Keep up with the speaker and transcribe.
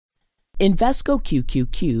Invesco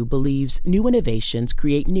QQQ believes new innovations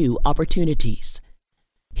create new opportunities.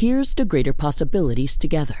 Here's to greater possibilities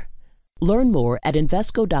together. Learn more at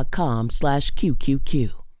Invesco.com/QQQ.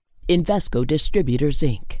 Invesco Distributors,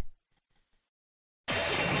 Inc.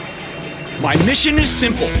 My mission is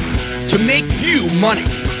simple: to make you money.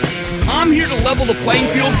 I'm here to level the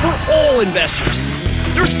playing field for all investors.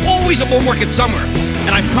 There's always a bull market somewhere,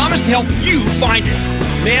 and I promise to help you find it.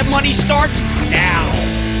 Mad Money starts now.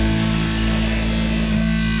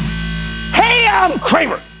 Hey, I'm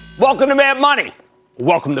Cramer. Welcome to Mad Money.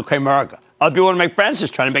 Welcome to Cramerica. I'll be one of my friends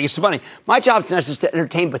just trying to make you some money. My job is not just to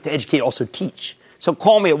entertain, but to educate, also teach. So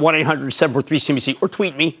call me at 1-800-743-CNBC or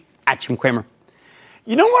tweet me at Jim Cramer.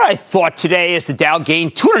 You know what I thought today as the Dow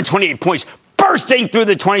gained 228 points, bursting through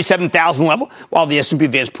the 27,000 level, while the S&P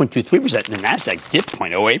advanced 0.23% and the Nasdaq dipped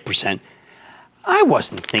 0.08%. I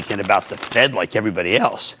wasn't thinking about the Fed like everybody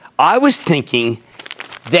else. I was thinking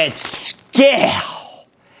that scale,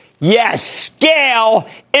 yes, scale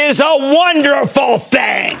is a wonderful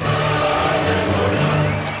thing.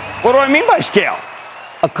 What do I mean by scale?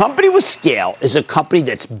 A company with scale is a company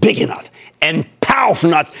that's big enough and powerful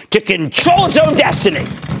enough to control its own destiny.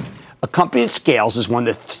 A company that scales is one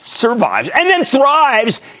that survives and then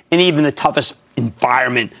thrives in even the toughest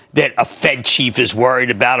environment that a Fed chief is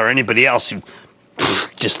worried about or anybody else who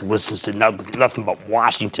just listens to nothing but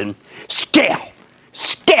Washington. Scale.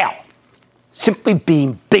 Simply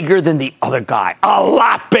being bigger than the other guy, a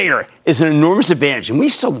lot bigger, is an enormous advantage. And we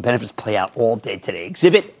saw the benefits play out all day today.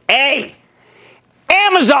 Exhibit A.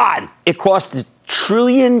 Amazon. It crossed the $1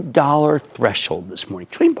 trillion threshold this morning.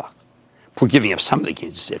 $1 trillion. We're giving up some of the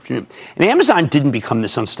gains this afternoon. And Amazon didn't become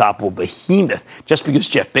this unstoppable behemoth just because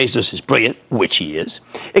Jeff Bezos is brilliant, which he is.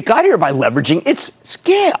 It got here by leveraging its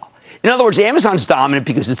scale. In other words, Amazon's dominant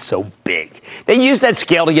because it's so big. They use that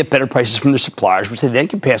scale to get better prices from their suppliers, which they then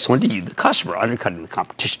can pass on to you, the customer, undercutting the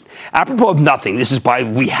competition. Apropos of nothing, this is why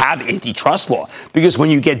we have antitrust law, because when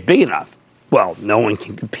you get big enough, well, no one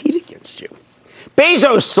can compete against you.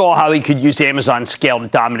 Bezos saw how he could use Amazon's scale to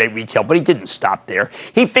dominate retail, but he didn't stop there.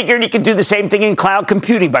 He figured he could do the same thing in cloud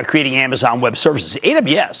computing by creating Amazon Web Services.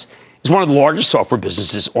 AWS is one of the largest software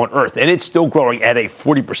businesses on earth, and it's still growing at a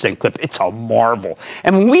 40% clip. It's a marvel.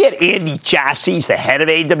 And when we had Andy Jassy, the head of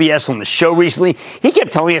AWS, on the show recently, he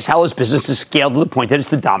kept telling us how his business has scaled to the point that it's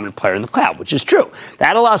the dominant player in the cloud, which is true.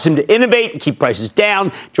 That allows him to innovate and keep prices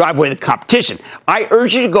down, drive away the competition. I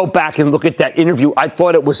urge you to go back and look at that interview. I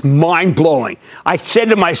thought it was mind-blowing. I said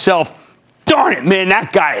to myself, darn it, man,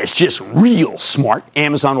 that guy is just real smart.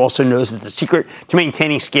 Amazon also knows that the secret to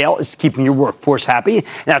maintaining scale is keeping your workforce happy. And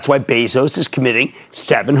that's why Bezos is committing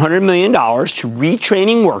 $700 million to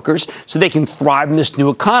retraining workers so they can thrive in this new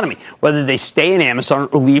economy, whether they stay in Amazon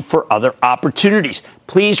or leave for other opportunities.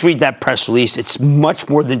 Please read that press release. It's much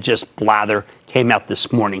more than just blather. Came out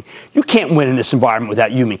this morning. You can't win in this environment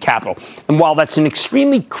without human capital. And while that's an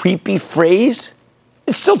extremely creepy phrase,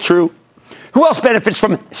 it's still true. Who else benefits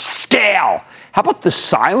from scale? How about the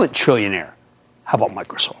silent trillionaire? How about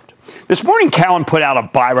Microsoft? This morning, Cowen put out a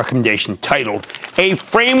buy recommendation titled A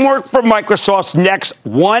Framework for Microsoft's Next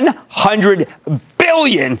 $100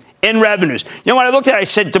 Billion in Revenues. You know, when I looked at it, I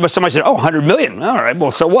said to somebody, I said, 100 million. All right,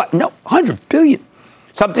 well, so what? No, 100 billion.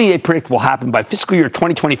 Something they predict will happen by fiscal year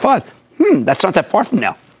 2025. That's not that far from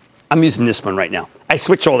now. I'm using this one right now. I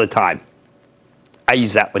switch all the time. I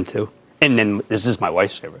use that one, too. And then this is my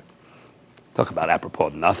wife's favorite. Talk about apropos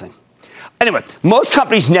of nothing. Anyway, most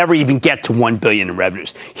companies never even get to $1 billion in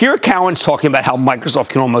revenues. Here, Cowen's talking about how Microsoft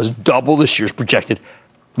can almost double this year's projected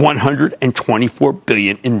 $124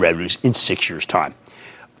 billion in revenues in 6 years' time.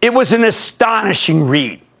 It was an astonishing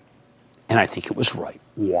read, and I think it was right.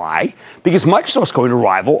 Why? Because Microsoft's going to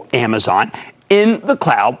rival Amazon in the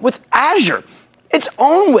cloud with Azure, its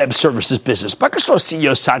own web services business. Microsoft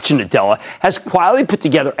CEO Satya Nadella has quietly put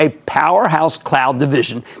together a powerhouse cloud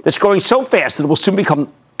division that's growing so fast that it will soon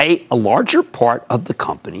become a larger part of the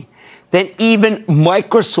company than even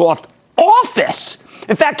Microsoft Office.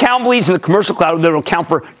 In fact, Cowen believes in the commercial cloud that will account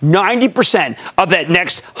for 90% of that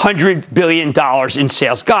next $100 billion in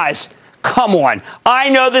sales. Guys, come on. I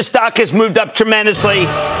know the stock has moved up tremendously.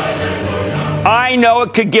 I know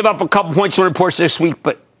it could give up a couple points in reports this week,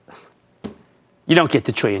 but you don't get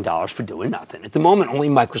the $1 trillion for doing nothing. At the moment, only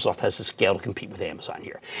Microsoft has the scale to compete with Amazon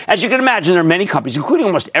here. As you can imagine, there are many companies, including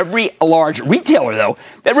almost every large retailer, though,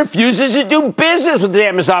 that refuses to do business with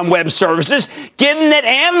Amazon Web Services, given that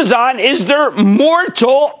Amazon is their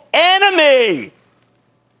mortal enemy.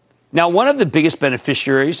 Now, one of the biggest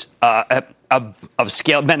beneficiaries of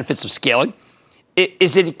scale benefits of scaling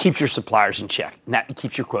is that it keeps your suppliers in check. And that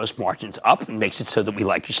keeps your gross margins up and makes it so that we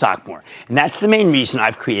like your stock more. And that's the main reason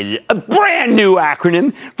I've created a brand new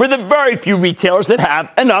acronym for the very few retailers that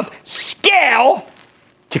have enough scale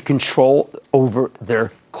to control over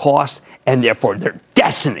their costs and therefore their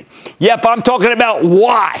destiny. Yep, I'm talking about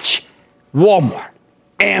Watch, Walmart,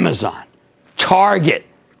 Amazon, Target,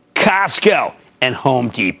 Costco, and Home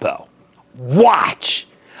Depot. Watch.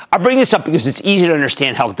 I bring this up because it's easy to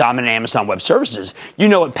understand how dominant Amazon Web Services is. You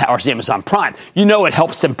know it powers Amazon Prime. You know it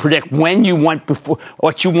helps them predict what you want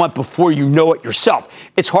before you know it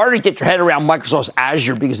yourself. It's harder to get your head around Microsoft's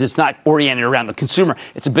Azure because it's not oriented around the consumer.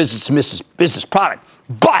 It's a business product.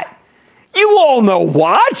 But you all know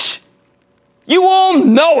Watch. You all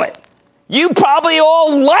know it. You probably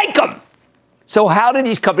all like them. So how do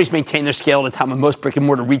these companies maintain their scale at a time when most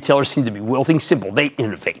brick-and-mortar retailers seem to be wilting? Simple. They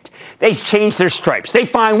innovate. They change their stripes. They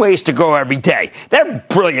find ways to grow every day. They're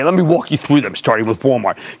brilliant. Let me walk you through them, starting with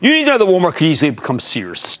Walmart. You need to know that Walmart could easily become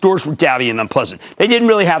Sears. The stores were dowdy and unpleasant. They didn't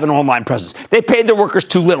really have an online presence. They paid their workers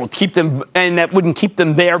too little to keep them, and that wouldn't keep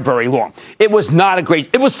them there very long. It was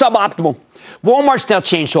suboptimal. Walmart's now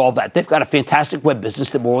changed all of that. They've got a fantastic web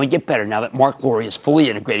business that will only get better now that Mark Laurie is fully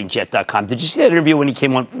integrating Jet.com. Did you see that interview when he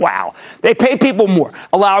came on? Wow. They pay people more,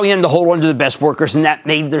 allowing them to hold on to the best workers, and that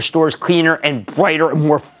made their stores cleaner and brighter and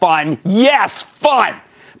more fun. Yes, fun!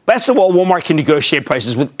 Best of all, Walmart can negotiate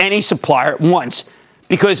prices with any supplier at once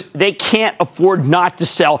because they can't afford not to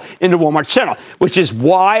sell in the Walmart channel, which is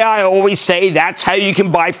why I always say that's how you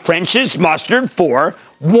can buy French's mustard for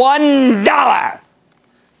 $1.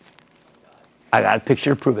 I got a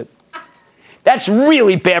picture to prove it. That's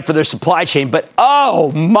really bad for their supply chain, but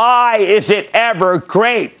oh my, is it ever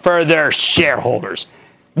great for their shareholders.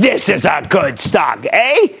 This is a good stock,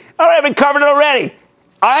 eh? All right, we covered it already.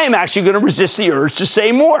 I am actually going to resist the urge to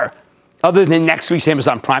say more, other than next week's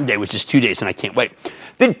Amazon Prime Day, which is 2 days, and I can't wait.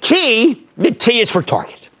 The T is for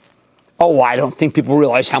Target. Oh, I don't think people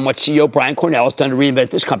realize how much CEO Brian Cornell has done to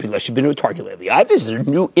reinvent this company unless you've been to a Target lately. I visited a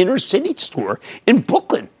new inner city store in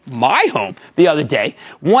Brooklyn, my home, the other day.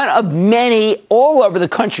 One of many all over the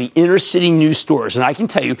country inner city new stores. And I can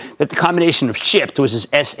tell you that the combination of Shipt, which is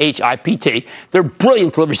SHIPT, their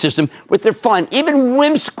brilliant delivery system with their fun, even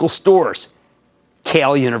whimsical stores.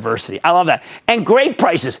 Kale University. I love that. And great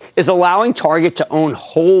prices is allowing Target to own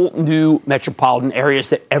whole new metropolitan areas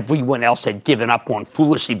that everyone else had given up on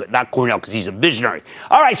foolishly, but not Cornell because he's a visionary.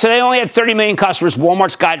 All right, so they only had 30 million customers.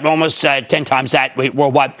 Walmart's got almost 10 times that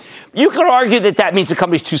worldwide. You could argue that means the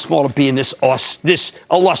company's too small to be in this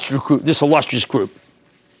illustrious group.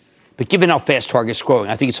 But given how fast Target's growing,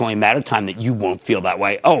 I think it's only a matter of time that you won't feel that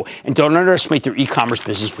way. Oh, and don't underestimate their e-commerce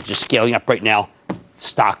business, which is scaling up right now.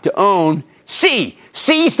 Stock to own. C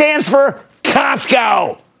stands for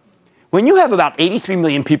Costco. When you have about 83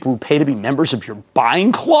 million people who pay to be members of your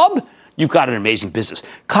buying club, you've got an amazing business.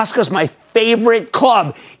 Costco's my favorite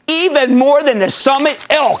club, even more than the Summit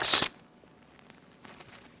Elks.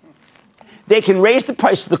 They can raise the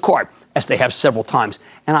price of the cart, as they have several times,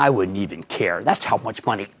 and I wouldn't even care. That's how much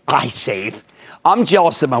money I save. I'm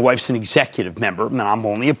jealous that my wife's an executive member, and I'm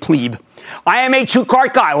only a plebe. I am a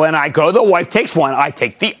two-cart guy. When I go, the wife takes one, I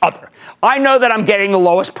take the other. I know that I'm getting the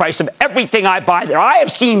lowest price of everything I buy there. I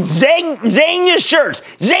have seen Zegna shirts,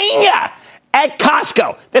 Zegna, at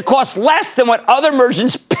Costco that cost less than what other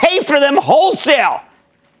merchants pay for them wholesale.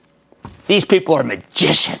 These people are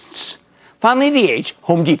magicians. Finally, the H,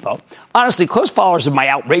 Home Depot. Honestly, close followers of my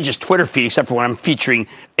outrageous Twitter feed, except for when I'm featuring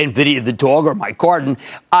NVIDIA the dog or my garden,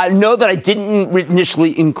 know that I didn't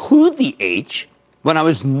initially include the H when I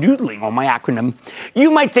was noodling on my acronym. You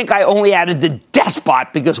might think I only added the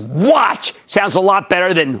despot because watch sounds a lot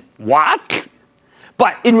better than what?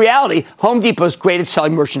 But in reality, Home Depot is great at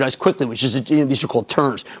selling merchandise quickly, which is these are called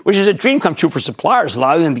turns, which is a dream come true for suppliers,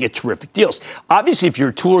 allowing them to get terrific deals. Obviously, if you're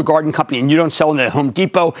a tool or garden company and you don't sell in the Home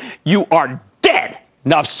Depot, you are dead.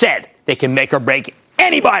 Enough said. They can make or break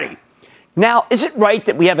anybody. Now, is it right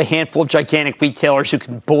that we have a handful of gigantic retailers who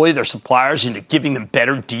can bully their suppliers into giving them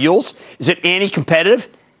better deals? Is it anti-competitive?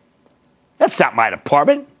 That's not my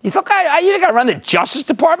department. You think I run the Justice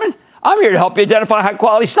Department? I'm here to help you identify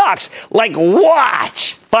high-quality stocks, like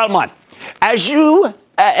Watch. Bottom line, as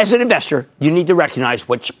an investor, you need to recognize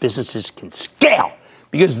which businesses can scale,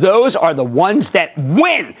 because those are the ones that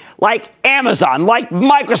win, like Amazon, like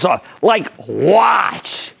Microsoft, like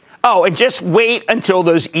Watch. Oh, and just wait until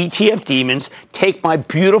those ETF demons take my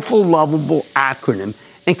beautiful, lovable acronym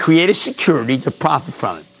and create a security to profit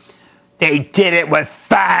from it. They did it with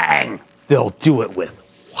FANG. They'll do it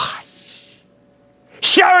with Watch.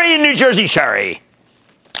 Sherry in New Jersey, Sherry.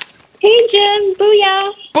 Hey, Jim.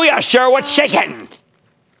 Booyah. Booyah, Sherry. What's shaking?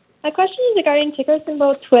 My question is regarding ticker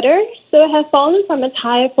symbol Twitter. So it has fallen from its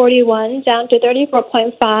high of 41 down to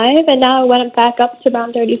 34.5, and now it went back up to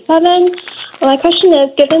around 37. My question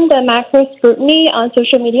is, given the macro scrutiny on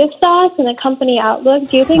social media stocks and the company outlook,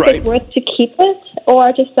 do you think it's worth to keep it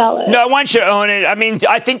or to sell it? No, I want you to own it. I mean,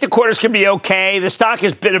 I think the quarters could be okay. The stock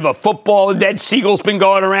is a bit of a football. Ned Siegel's been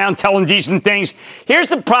going around telling decent things. Here's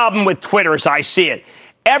the problem with Twitter as I see it.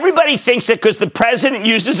 Everybody thinks that because the president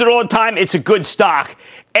uses it all the time, it's a good stock.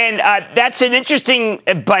 And that's an interesting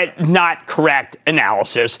but not correct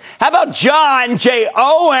analysis. How about John,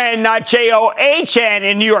 J-O-N, not J-O-H-N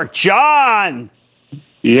in New York? John.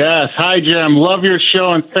 Yes. Hi, Jim. Love your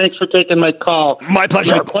show, and thanks for taking my call. My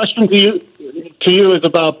pleasure. My question to you is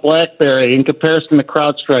about BlackBerry in comparison to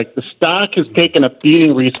CrowdStrike. The stock has taken a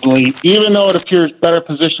beating recently, even though it appears better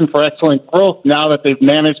positioned for excellent growth now that they've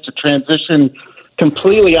managed to transition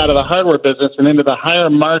completely out of the hardware business and into the higher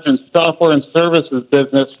margin software and services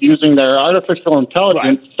business using their artificial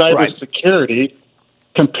intelligence, cybersecurity,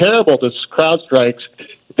 comparable to CrowdStrike's,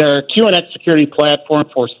 their QNX security platform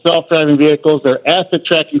for self-driving vehicles, their asset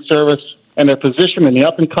tracking service, and their position in the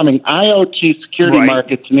up-and-coming IoT security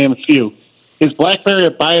market, to name a few. Is BlackBerry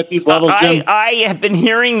a buy at these levels, Jim? I have been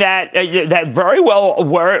hearing that very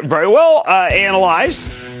well analyzed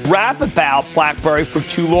rap about BlackBerry for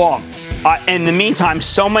too long. In the meantime,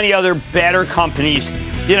 so many other better companies,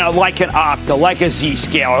 like an Okta, like a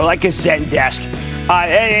Zscaler, like a Zendesk,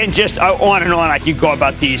 and just on and on I could go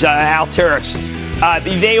about these, Alteryx.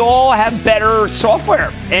 They all have better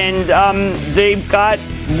software, and they've got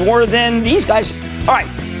more than these guys. All right,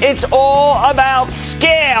 it's all about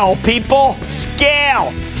scale, people.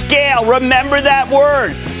 Scale. Remember that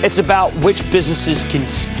word. It's about which businesses can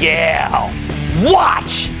scale.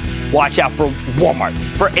 Watch out for Walmart,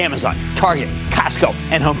 for Amazon, Target, Costco,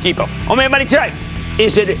 and Home Depot. Oh, man, money tonight.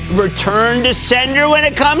 Is it return to sender when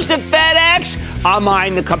it comes to FedEx? I'm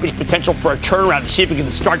eyeing the company's potential for a turnaround to see if it can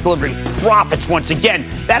start delivering profits once again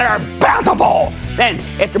that are bountiful. Then,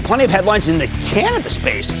 after plenty of headlines in the cannabis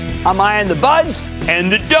space, I'm eyeing the buds and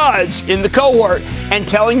the duds in the cohort and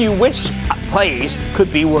telling you which plays could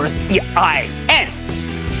be worth eyeing. And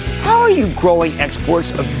how are you growing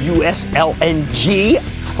exports of U.S. LNG,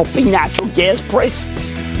 helping natural gas prices?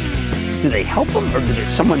 Do they help them, or does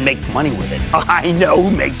someone make money with it? I know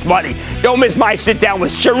who makes money. Don't miss my sit down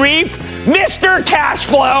with Sharif, Mr.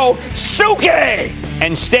 Cashflow, Suki,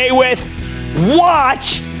 and stay with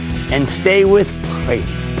Watch and stay with Cramer.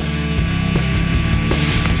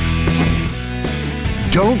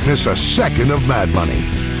 Don't miss a second of Mad Money.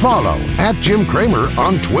 Follow @Jim Cramer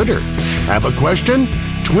on Twitter. Have a question?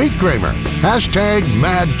 Tweet Cramer.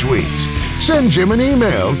 #MadTweets. Send Jim an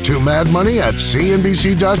email to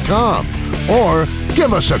madmoney@cnbc.com or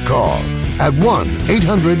give us a call at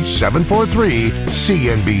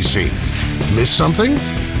 1-800-743-CNBC. Miss something?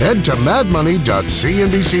 Head to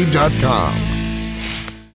madmoney.cnbc.com.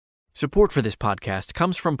 Support for this podcast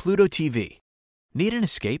comes from Pluto TV. Need an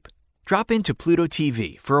escape? Drop into Pluto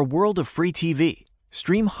TV for a world of free TV.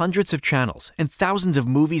 Stream hundreds of channels and thousands of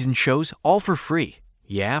movies and shows all for free.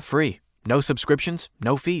 Yeah, free. No subscriptions,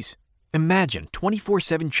 no fees. Imagine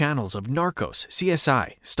 24/7 channels of Narcos,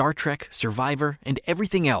 CSI, Star Trek, Survivor, and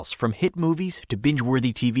everything else from hit movies to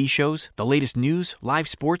binge-worthy TV shows, the latest news, live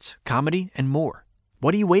sports, comedy, and more.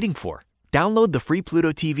 What are you waiting for? Download the free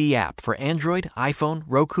Pluto TV app for Android, iPhone,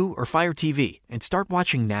 Roku, or Fire TV and start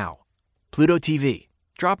watching now. Pluto TV.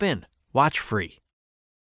 Drop in. Watch free.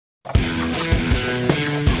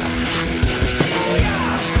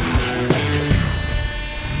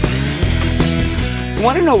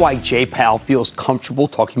 Want to know why Jay Powell feels comfortable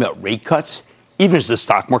talking about rate cuts, even as the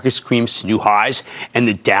stock market screams to new highs and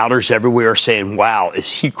the doubters everywhere are saying, wow,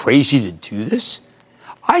 is he crazy to do this?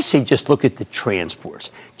 I say just look at the transports.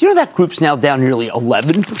 Do you know that group's now down nearly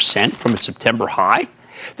 11% from its September high?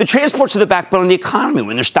 The transports are the backbone of the economy.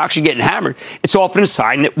 When their stocks are getting hammered, it's often a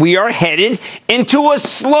sign that we are headed into a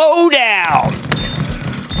slowdown.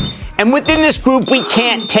 And within this group, we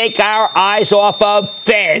can't take our eyes off of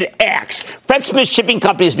FedEx. Fred Smith's shipping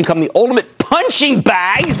company has become the ultimate punching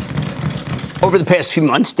bag over the past few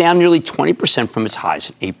months, down nearly 20% from its highs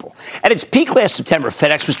in April. At its peak last September,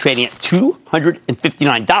 FedEx was trading at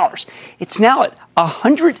 $259. It's now at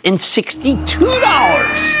 $162.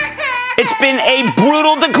 It's been a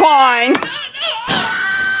brutal decline,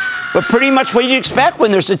 but pretty much what you'd expect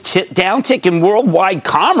when there's a downtick in worldwide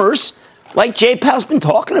commerce, like Jay Powell's been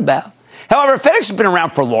talking about. However, FedEx has been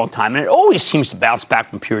around for a long time, and it always seems to bounce back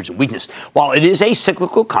from periods of weakness. While it is a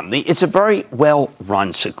cyclical company, it's a very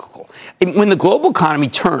well-run cyclical. And when the global economy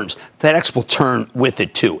turns, FedEx will turn with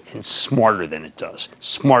it too, and smarter than it does,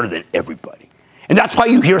 smarter than everybody. And that's why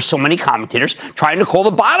you hear so many commentators trying to call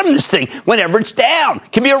the bottom of this thing whenever it's down.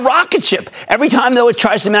 It can be a rocket ship. Every time, though, it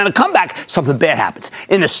tries to mount a comeback, something bad happens.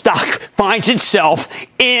 And the stock finds itself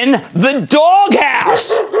in the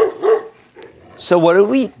doghouse. So what do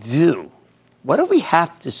we do? What do we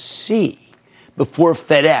have to see before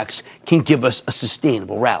FedEx can give us a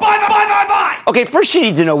sustainable rally? Buy. Okay, first you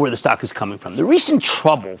need to know where the stock is coming from. The recent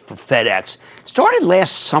trouble for FedEx started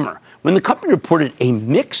last summer when the company reported a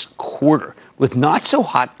mixed quarter with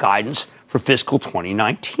not-so-hot guidance for fiscal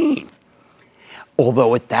 2019.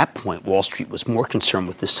 Although at that point, Wall Street was more concerned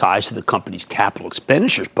with the size of the company's capital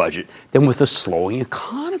expenditures budget than with a slowing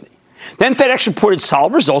economy. Then FedEx reported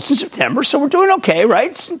solid results in September, so we're doing okay,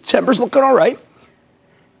 right? September's looking all right.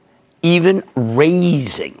 Even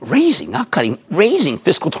raising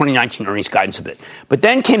fiscal 2019 earnings guidance a bit. But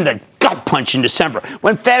then came the gut punch in December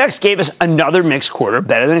when FedEx gave us another mixed quarter,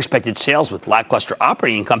 better than expected sales with lackluster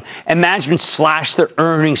operating income, and management slashed their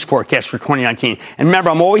earnings forecast for 2019. And remember,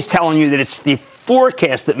 I'm always telling you that it's the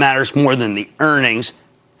forecast that matters more than the earnings.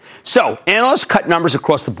 So analysts cut numbers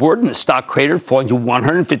across the board, and the stock cratered, falling to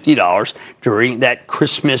 $150 during that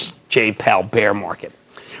Christmas J-Pal bear market.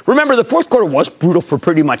 Remember, the fourth quarter was brutal for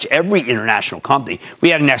pretty much every international company. We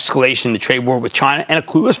had an escalation in the trade war with China and a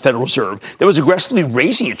clueless Federal Reserve that was aggressively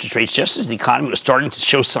raising interest rates just as the economy was starting to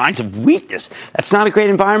show signs of weakness. That's not a great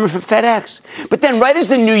environment for FedEx. But then right as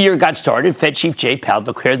the new year got started, Fed Chief Jay Powell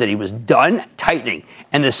declared that he was done tightening,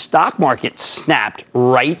 and the stock market snapped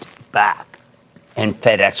right back. And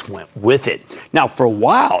FedEx went with it. Now, for a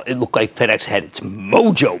while, it looked like FedEx had its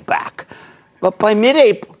mojo back. But by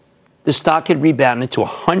mid-April, the stock had rebounded to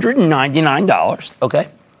 $199, okay?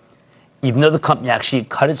 Even though the company actually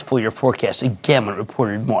cut its full-year forecast again when it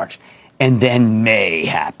reported in March. And then May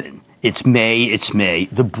happened. It's May,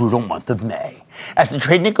 the brutal month of May. As the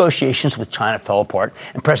trade negotiations with China fell apart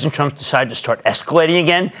and President Trump decided to start escalating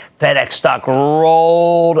again, FedEx stock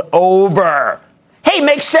rolled over. Hey,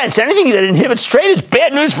 makes sense. Anything that inhibits trade is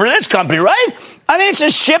bad news for this company, right? I mean, it's a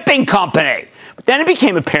shipping company. But then it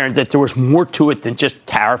became apparent that there was more to it than just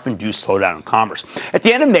tariff-induced slowdown in commerce. At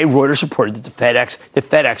the end of May, Reuters reported that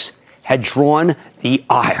FedEx had drawn the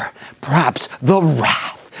ire, perhaps the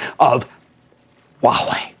wrath of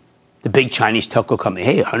Huawei, the big Chinese telco company.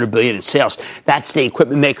 Hey, $100 billion in sales. That's the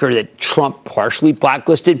equipment maker that Trump partially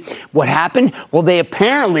blacklisted. What happened? Well, they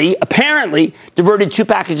apparently diverted two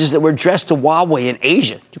packages that were addressed to Huawei in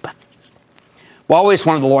Asia. Two packages. Huawei is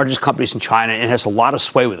one of the largest companies in China and has a lot of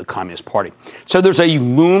sway with the Communist Party. So there's a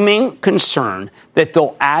looming concern that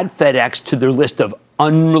they'll add FedEx to their list of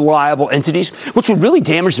unreliable entities, which would really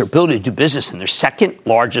damage their ability to do business in their second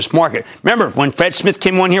largest market. Remember, when Fred Smith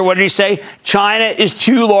came on here, what did he say? China is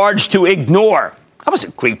too large to ignore. That was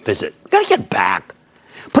a great visit. We got to get back.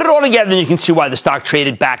 Put it all together, and you can see why the stock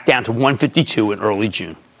traded back down to $152 in early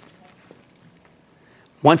June.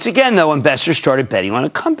 Once again, though, investors started betting on a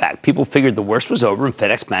comeback. People figured the worst was over, and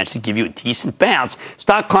FedEx managed to give you a decent bounce.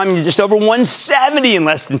 Stock climbing to just over $170 in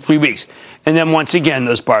less than 3 weeks. And then once again,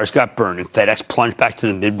 those buyers got burned, and FedEx plunged back to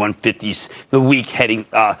the mid-150s the week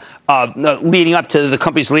leading up to the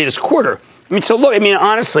company's latest quarter.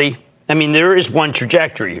 Honestly, there is one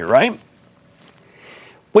trajectory here, right?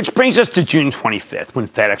 Which brings us to June 25th, when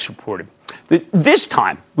FedEx reported. This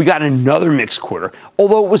time, we got another mixed quarter,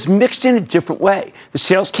 although it was mixed in a different way. The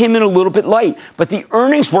sales came in a little bit light, but the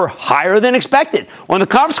earnings were higher than expected. On the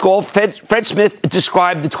conference call, Fred Smith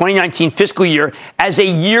described the 2019 fiscal year as a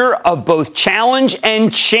year of both challenge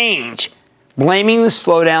and change, blaming the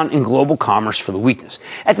slowdown in global commerce for the weakness.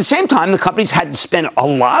 At the same time, the companies had to spend a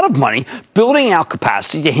lot of money building out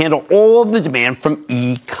capacity to handle all of the demand from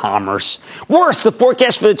e-commerce. Worse, the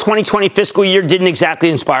forecast for the 2020 fiscal year didn't exactly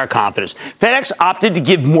inspire confidence. FedEx opted to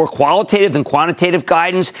give more qualitative than quantitative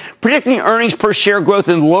guidance, predicting earnings per share growth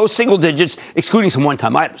in the low single digits, excluding some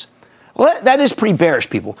one-time items. Well, that is pretty bearish,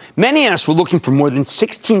 people. Many of us were looking for more than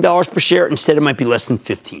 $16 per share. Instead, it might be less than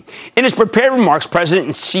 $15. In his prepared remarks, President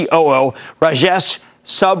and COO Rajesh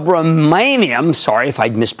Subramaniam, sorry if I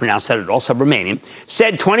mispronounced that at all, Subramaniam,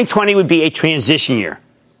 said 2020 would be a transition year.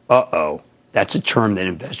 Uh-oh. That's a term that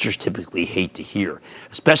investors typically hate to hear,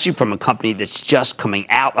 especially from a company that's just coming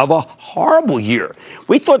out of a horrible year.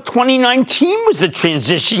 We thought 2019 was the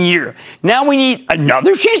transition year. Now we need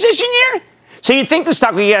another transition year? So you think the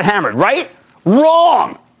stock would get hammered, right?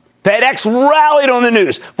 Wrong. FedEx rallied on the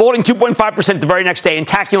news, vaulting 2.5% the very next day and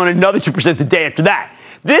tacking on another 2% the day after that.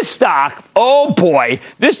 This stock, oh boy,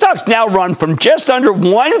 this stock's now run from just under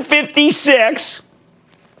 156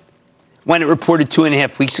 when it reported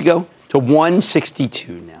 2.5 weeks ago to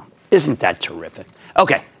 162 now. Isn't that terrific?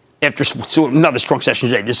 Okay, After another strong session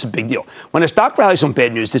today, this is a big deal. When a stock rallies on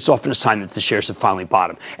bad news, it's often a sign that the shares have finally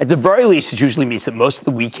bottomed. At the very least, it usually means that most of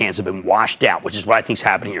the weak hands have been washed out, which is what I think is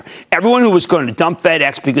happening here. Everyone who was going to dump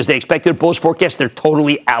FedEx because they expected a bullish forecast, they're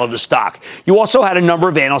totally out of the stock. You also had a number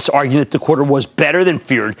of analysts arguing that the quarter was better than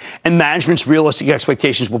feared, and management's realistic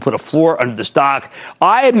expectations will put a floor under the stock.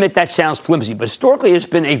 I admit that sounds flimsy, but historically, it's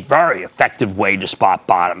been a very effective way to spot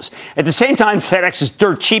bottoms. At the same time, FedEx is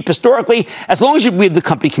dirt cheap historically, as long as you believe the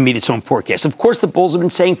company can meet its own forecast. Of course, the bulls have been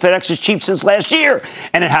saying FedEx is cheap since last year,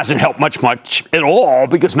 and it hasn't helped much at all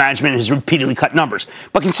because management has repeatedly cut numbers.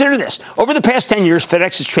 But consider this. Over the past 10 years,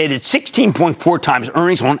 FedEx has traded 16.4 times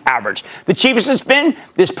earnings on average. The cheapest it's been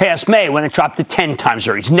this past May when it dropped to 10 times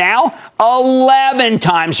earnings. Now, 11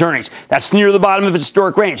 times earnings. That's near the bottom of its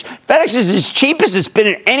historic range. FedEx is as cheap as it's been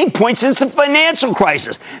at any point since the financial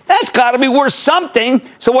crisis. That's got to be worth something.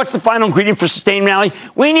 So what's the final ingredient for sustained rally?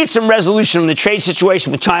 We need some resolution on the trade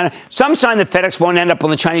situation with China. Some sign that FedEx won't end up on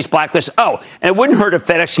the Chinese blacklist. Oh, and it wouldn't hurt if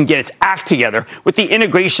FedEx can get its act together with the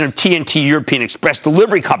integration of TNT, European Express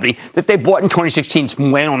Delivery Company, that they bought in 2016. It's been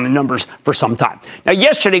weighing on the numbers for some time. Now,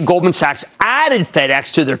 yesterday, Goldman Sachs added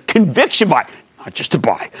FedEx to their conviction buy. Not just to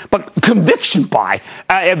buy, but conviction buy,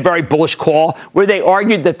 a very bullish call where they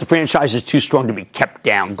argued that the franchise is too strong to be kept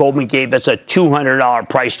down. Goldman gave us a $200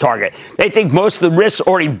 price target. They think most of the risks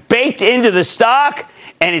already baked into the stock,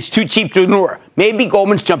 and it's too cheap to ignore. Maybe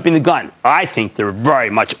Goldman's jumping the gun. I think they're very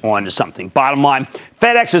much on to something. Bottom line,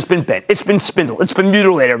 FedEx has been bent. It's been spindled. It's been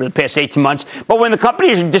mutilated over the past 18 months. But when the company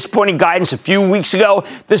issued disappointing guidance a few weeks ago,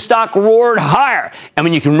 the stock roared higher. And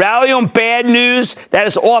when you can rally on bad news, that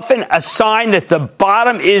is often a sign that the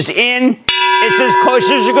bottom is in. It's as close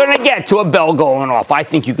as you're going to get to a bell going off. I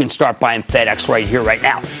think you can start buying FedEx right here, right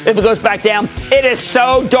now. If it goes back down, it is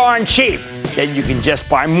so darn cheap that you can just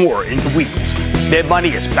buy more in the weeklies. Mad Money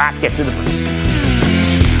is back after the break.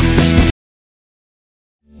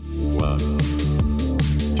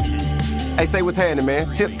 Hey, say what's happening,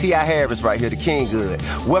 man. Tip T.I. Harris right here, the King Good.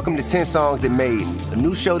 Welcome to 10 Songs That Made Me, a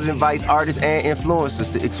new show that invites artists and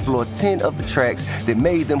influencers to explore 10 of the tracks that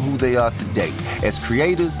made them who they are today, as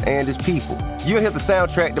creators and as people. You'll hear the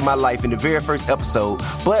soundtrack to my life in the very first episode,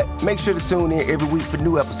 but make sure to tune in every week for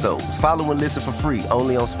new episodes. Follow and listen for free,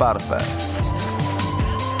 only on Spotify.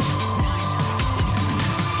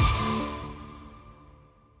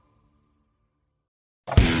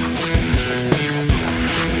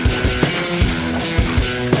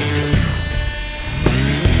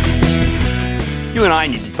 You and I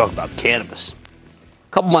need to talk about cannabis.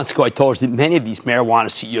 A couple months ago, I told us that many of these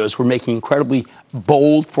marijuana CEOs were making incredibly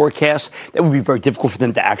bold forecasts that would be very difficult for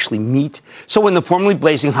them to actually meet. So when the formerly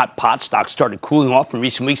blazing hot pot stocks started cooling off in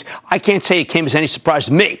recent weeks, I can't say it came as any surprise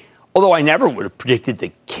to me, although I never would have predicted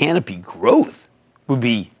that Canopy Growth would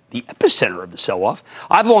be the epicenter of the sell-off.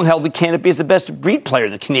 I've long held that Canopy is the best breed player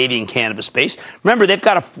in the Canadian cannabis space. Remember, they've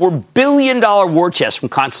got a $4 billion war chest from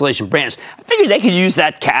Constellation Brands. I figured they could use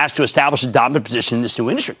that cash to establish a dominant position in this new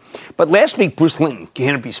industry. But last week, Bruce Linton,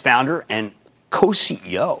 Canopy's founder and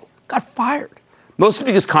co-CEO, got fired. Mostly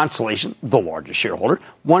because Constellation, the largest shareholder,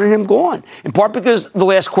 wanted him gone. In part because the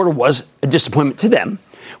last quarter was a disappointment to them.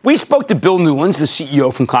 We spoke to Bill Newlands, the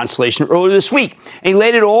CEO from Constellation, earlier this week, and he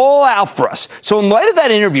laid it all out for us. So in light of that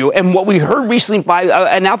interview and what we heard recently by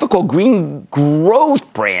an outfit called Green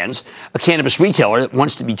Growth Brands, a cannabis retailer that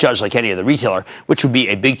wants to be judged like any other retailer, which would be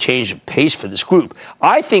a big change of pace for this group,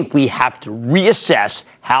 I think we have to reassess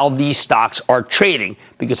how these stocks are trading,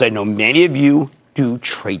 because I know many of you do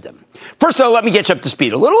trade them. First, though, let me get you up to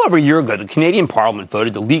speed. A little over a year ago, the Canadian Parliament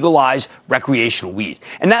voted to legalize recreational weed,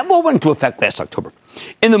 and that law went into effect last October.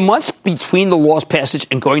 In the months between the law's passage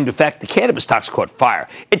and going into effect, the cannabis stocks caught fire.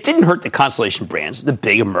 It didn't hurt the Constellation Brands, the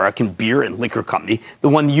big American beer and liquor company, the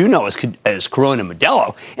one you know as Corona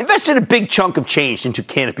Modelo, invested a big chunk of change into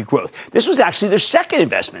Canopy Growth. This was actually their second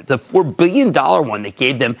investment, the $4 billion one that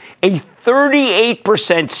gave them a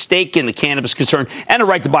 38% stake in the cannabis concern and a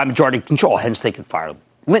right to buy majority control, hence they could fire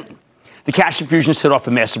Linton. The cash infusion set off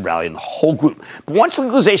a massive rally in the whole group. But once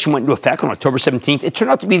legalization went into effect on October 17th, it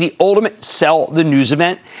turned out to be the ultimate sell the news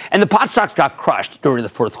event, and the pot stocks got crushed during the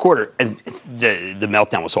fourth quarter, and the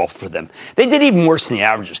meltdown was awful for them. They did even worse than the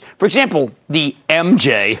averages. For example, the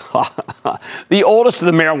MJ, the oldest of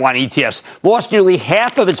the marijuana ETFs, lost nearly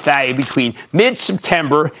half of its value between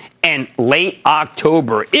mid-September and late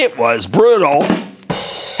October. It was brutal.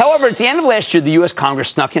 However, at the end of last year, the U.S. Congress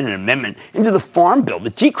snuck in an amendment into the Farm Bill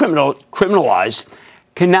that decriminalized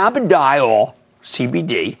cannabidiol,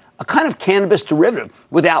 CBD, a kind of cannabis derivative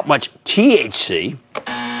without much THC,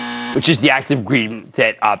 which is the active ingredient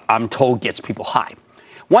that I'm told gets people high.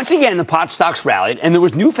 Once again, the pot stocks rallied, and there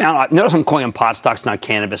was newfound, notice I'm calling them pot stocks, not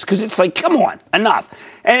cannabis, because it's like, come on, enough.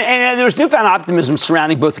 And there was newfound optimism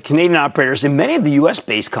surrounding both the Canadian operators and many of the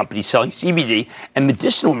U.S.-based companies selling CBD and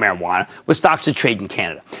medicinal marijuana with stocks that trade in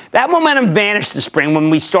Canada. That momentum vanished this spring when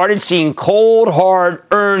we started seeing cold, hard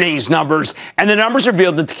earnings numbers, and the numbers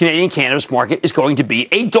revealed that the Canadian cannabis market is going to be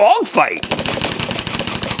a dogfight.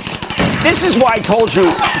 This is why I told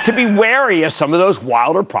you to be wary of some of those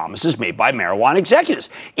wilder promises made by marijuana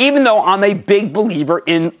executives, even though I'm a big believer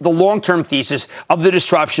in the long-term thesis of the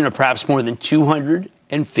disruption of perhaps more than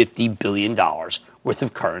 $250 billion worth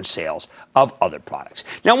of current sales of other products.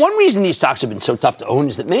 Now, one reason these stocks have been so tough to own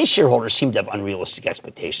is that many shareholders seem to have unrealistic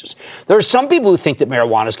expectations. There are some people who think that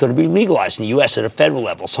marijuana is going to be legalized in the U.S. at a federal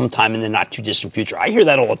level sometime in the not-too-distant future. I hear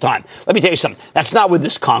that all the time. Let me tell you something. That's not with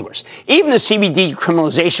this Congress. Even the CBD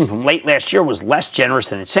criminalization from late last year was less generous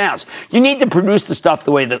than it sounds. You need to produce the stuff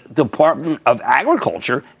the way the Department of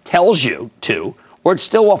Agriculture tells you to, or it's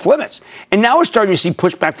still off limits. And now we're starting to see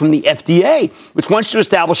pushback from the FDA, which wants to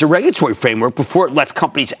establish a regulatory framework before it lets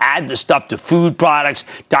companies add the stuff to food products,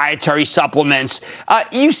 dietary supplements.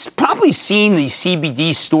 You've probably seen these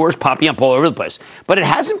CBD stores popping up all over the place, but it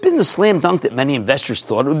hasn't been the slam dunk that many investors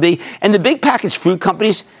thought it would be. And the big packaged food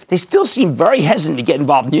companies, they still seem very hesitant to get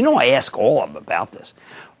involved. And you know, I ask all of them about this.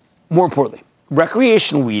 More importantly,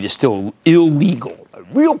 recreational weed is still illegal, a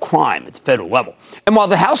real crime at the federal level. And while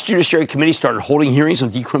the House Judiciary Committee started holding hearings on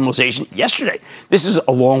decriminalization yesterday, this is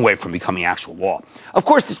a long way from becoming actual law. Of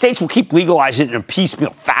course, the states will keep legalizing it in a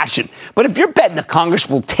piecemeal fashion. But if you're betting that Congress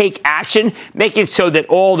will take action, make it so that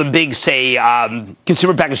all the big, say,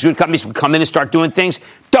 consumer packaged food companies will come in and start doing things,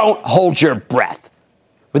 don't hold your breath.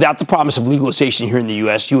 Without the promise of legalization here in the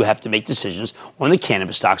U.S., you have to make decisions on the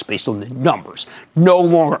cannabis stocks based on the numbers, no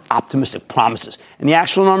longer optimistic promises. And the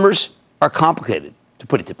actual numbers are complicated, to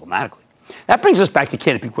put it diplomatically. That brings us back to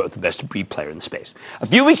Canopy Growth, the best-of-breed player in the space. A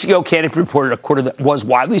few weeks ago, Canopy reported a quarter that was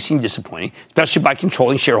widely seen disappointing, especially by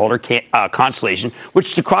controlling shareholder Constellation,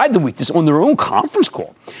 which decried the weakness on their own conference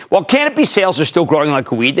call. While Canopy sales are still growing like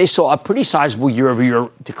a weed, they saw a pretty sizable year-over-year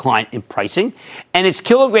decline in pricing, and its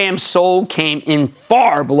kilograms sold came in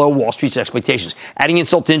far below Wall Street's expectations. Adding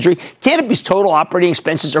insult to injury, Canopy's total operating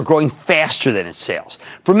expenses are growing faster than its sales.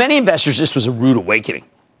 For many investors, this was a rude awakening.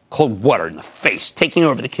 Cold water in the face, taking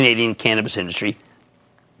over the Canadian cannabis industry.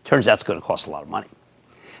 Turns out it's going to cost a lot of money.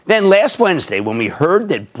 Then last Wednesday, when we heard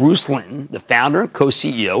that Bruce Linton, the founder and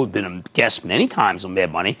co-CEO, who had been a guest many times on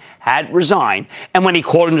Mad Money, had resigned, and when he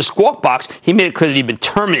called him to Squawk Box, he made it clear that he'd been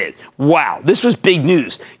terminated. Wow, this was big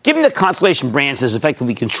news. Given that Constellation Brands has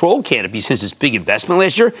effectively controlled Canopy since its big investment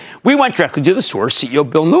last year, we went directly to the source, CEO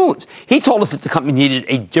Bill Newlands. He told us that the company needed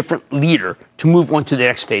a different leader to move on to the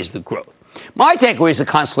next phase of the growth. My takeaway is that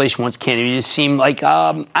Constellation wants Canopy to seem like,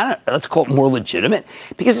 let's call it more legitimate,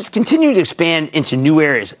 because it's continuing to expand into new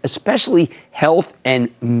areas, especially health and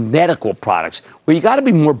medical products, where you got to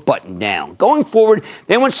be more buttoned down. Going forward,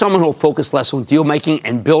 they want someone who will focus less on deal making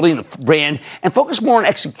and building the brand and focus more on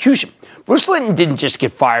execution. Bruce Linton didn't just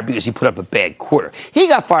get fired because he put up a bad quarter. He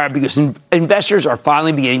got fired because investors are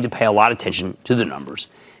finally beginning to pay a lot of attention to the numbers.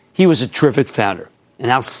 He was a terrific founder, an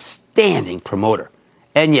outstanding promoter,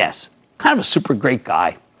 and yes, kind of a super great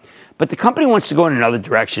guy. But the company wants to go in another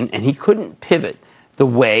direction, and he couldn't pivot the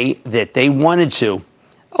way that they wanted to.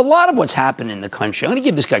 A lot of what's happened in the country, I'm going to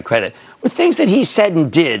give this guy credit, were things that he said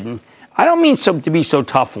and did. And I don't mean to be so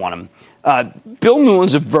tough on him. Bill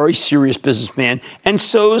Newlands is a very serious businessman, and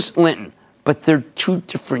so's Linton. But they're two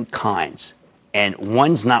different kinds. And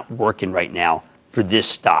one's not working right now for this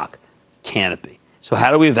stock, Canopy. So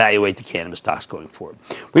how do we evaluate the cannabis stocks going forward?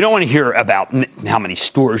 We don't want to hear about how many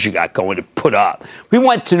stores you got going to put up. We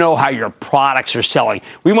want to know how your products are selling.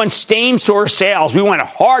 We want same-store sales. We want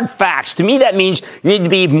hard facts. To me, that means you need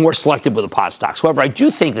to be more selective with the pot stocks. However, I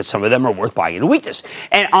do think that some of them are worth buying at a weakness.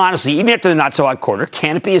 And honestly, even after the not-so-hot quarter,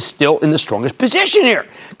 Canopy is still in the strongest position here.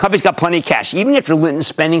 Company's got plenty of cash, even after Linton's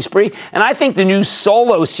spending spree. And I think the new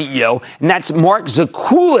solo CEO, and that's Mark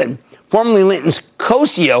Zakulin, formerly Linton's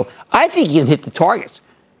co-CEO, I think he can hit the targets.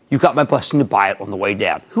 You've got my blessing to buy it on the way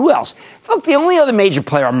down. Who else? Look, the only other major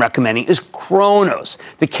player I'm recommending is Cronos,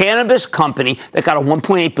 the cannabis company that got a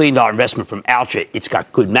 $1.8 billion investment from Altria. It's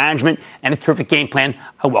got good management and a terrific game plan.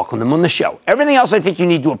 I welcome them on the show. Everything else I think you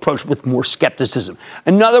need to approach with more skepticism.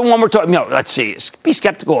 Another one we're talking, let's see, be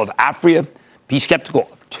skeptical of Afria, be skeptical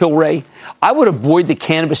of Tilray. I would avoid the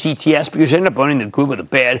cannabis ETFs because you end up owning the good with the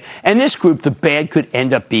bad. And this group, the bad, could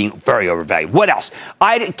end up being very overvalued. What else?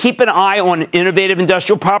 I'd keep an eye on innovative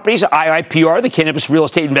industrial properties, IIPR, the Cannabis Real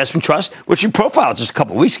Estate Investment Trust, which we profiled just a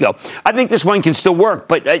couple of weeks ago. I think this one can still work,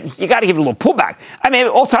 but you got to give it a little pullback. I mean,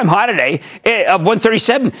 all-time high today,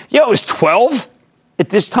 137. It was 12 at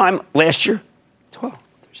this time last year. 12.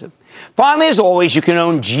 Finally, as always, you can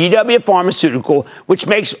own GW Pharmaceutical, which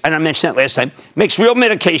makes, and I mentioned that last time, makes real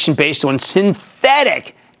medication based on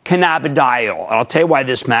synthetic cannabidiol. And I'll tell you why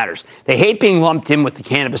this matters. They hate being lumped in with the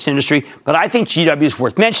cannabis industry, but I think GW is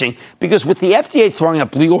worth mentioning because with the FDA throwing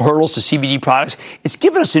up legal hurdles to CBD products, it's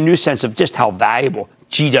given us a new sense of just how valuable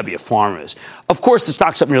GW Pharma is. Of course, the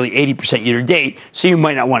stock's up nearly 80% year to date, so you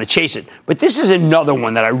might not want to chase it. But this is another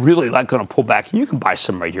one that I really like going to pull back, and you can buy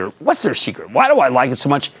some right here. What's their secret? Why do I like it so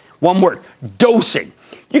much? One word, dosing.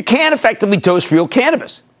 You can't effectively dose real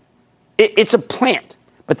cannabis. It's a plant.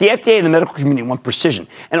 But the FDA and the medical community want precision.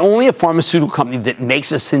 And only a pharmaceutical company that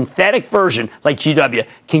makes a synthetic version like GW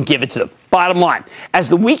can give it to them. Bottom line, as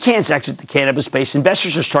the weekends exit the cannabis space,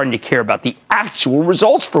 investors are starting to care about the actual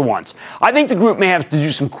results for once. I think the group may have to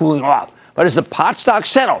do some cooling off. But as the pot stocks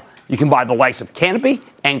settle, you can buy the likes of Canopy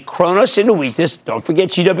and Kronos into weakness. Don't forget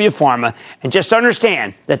GW Pharma. And just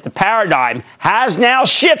understand that the paradigm has now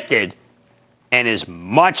shifted and is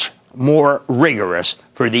much more rigorous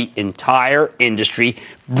for the entire industry.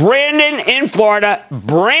 Brandon in Florida.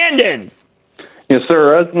 Brandon. Yes,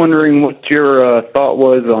 sir. I was wondering what your thought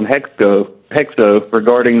was on Hexo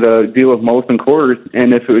regarding the deal with Molson Coors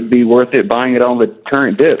and if it would be worth it buying it on the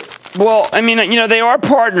current dip. Well, I mean, they are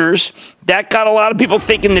partners. That got a lot of people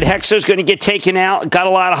thinking that Hexo is going to get taken out. Got a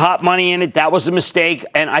lot of hot money in it. That was a mistake,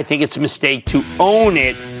 and I think it's a mistake to own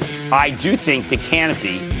it. I do think the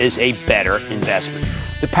Canopy is a better investment.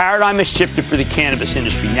 The paradigm has shifted for the cannabis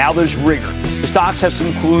industry. Now there's rigor. The stocks have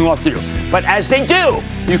some cooling off to do. But as they do,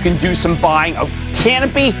 you can do some buying of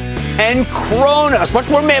Canopy and Kronos. Much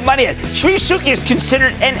more money in. Sri Suki is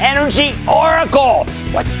considered an energy oracle.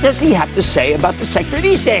 What does he have to say about the sector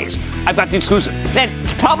these days? I've got the exclusive. Then,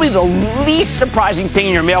 it's probably the least surprising thing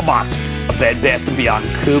in your mailbox, a Bed Bath & Beyond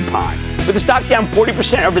coupon. With the stock down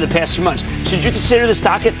 40% over the past few months, should you consider the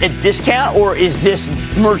stock at a discount, or is this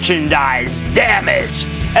merchandise damage?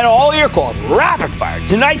 And all your calls, rapid fire,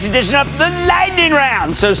 tonight's edition of the Lightning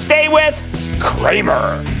Round. So stay with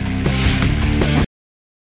Cramer.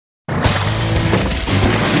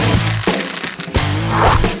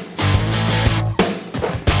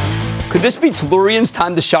 Could this be Tellurian's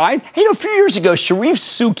time to shine? A few years ago, Sharif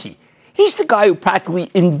Suki, he's the guy who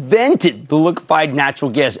practically invented the liquefied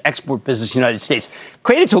natural gas export business in the United States,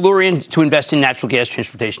 created Tellurian to invest in natural gas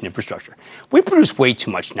transportation infrastructure. We produce way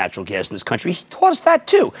too much natural gas in this country. He taught us that,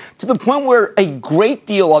 too, to the point where a great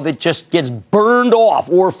deal of it just gets burned off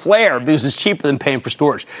or flared because it's cheaper than paying for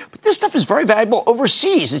storage. But this stuff is very valuable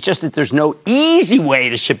overseas. It's just that there's no easy way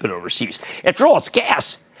to ship it overseas. After all, it's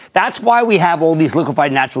gas. That's why we have all these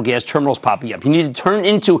liquefied natural gas terminals popping up. You need to turn it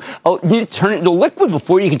into liquid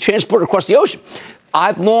before you can transport it across the ocean.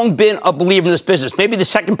 I've long been a believer in this business, maybe the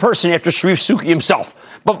second person after Sharif Suki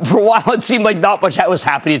himself. But for a while, it seemed like not much was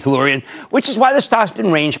happening at Tellurian, which is why the stock's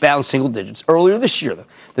been range-bound single digits. Earlier this year, though,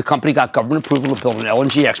 the company got government approval to build an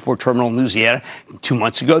LNG export terminal in Louisiana. 2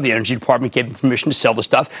 months ago, the Energy Department gave them permission to sell the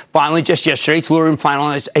stuff. Finally, just yesterday, Tellurian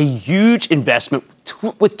finalized a huge investment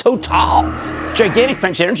with Total, the gigantic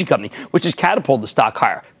French energy company, which has catapulted the stock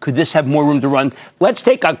higher. Could this have more room to run? Let's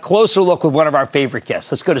take a closer look with one of our favorite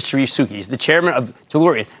guests. Let's go to Sharif Suki. He's the chairman of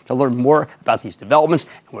Tellurian to learn more about these developments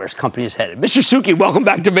and where his company is headed. Mr. Suki, welcome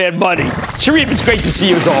back to Mad Money. Sharif, it's great to see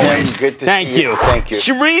you as always. Good to see you. Thank you.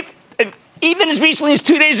 Sharif, even as recently as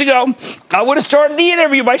 2 days ago, I would have started the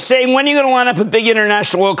interview by saying, when are you going to line up a big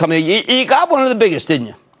international oil company? You got one of the biggest, didn't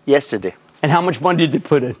you? Yesterday. And how much money did they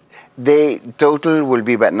put in? The total will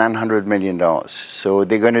be about $900 million. So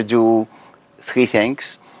they're going to do three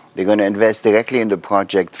things. They're going to invest directly in the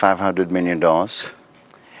project $500 million.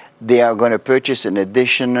 They are going to purchase an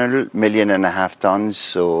additional 1.5 million tons,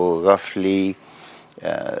 so roughly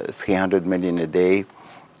 300 million a day,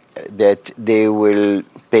 that they will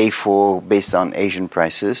pay for based on Asian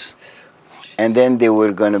prices. And then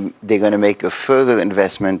they're going to make a further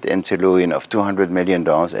investment in Tellurian of $200 million.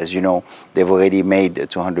 As you know, they've already made a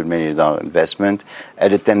 $200 million investment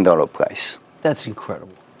at a $10 price. That's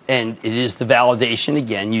incredible. And it is the validation,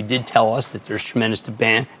 again, you did tell us that there's tremendous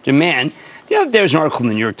demand. The other day, there's an article in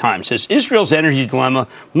the New York Times that says, Israel's energy dilemma,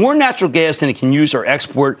 more natural gas than it can use or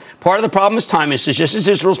export. Part of the problem is time. It says, just as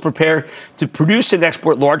Israel's prepared to produce and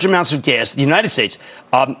export large amounts of gas, the United States,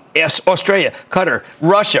 Australia, Qatar,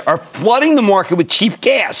 Russia are flooding the market with cheap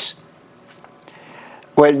gas.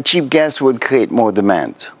 Well, cheap gas would create more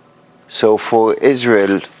demand. So for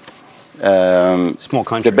Israel, small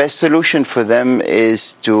country, the best solution for them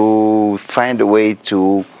is to find a way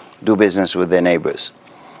to do business with their neighbors,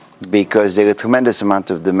 because there is a tremendous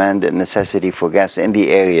amount of demand and necessity for gas in the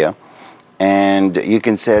area, and you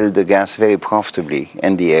can sell the gas very profitably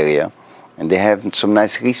in the area. And they have some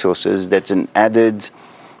nice resources. That's an added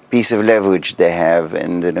piece of leverage they have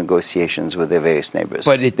in the negotiations with their various neighbors.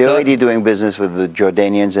 But they're already doing business with the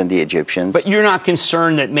Jordanians and the Egyptians. But you're not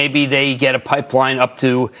concerned that maybe they get a pipeline up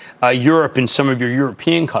to Europe and some of your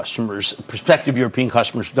European customers, prospective European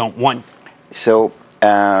customers, don't want? So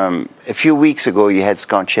a few weeks ago, you had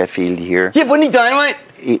Scott Sheffield here. Yeah, wasn't he dynamite?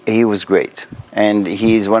 He was great. And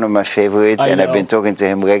he's one of my favorites, and I've been talking to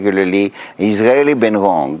him regularly. He's rarely been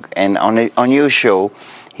wrong. And on your show,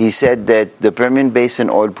 he said that the Permian Basin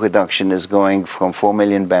oil production is going from 4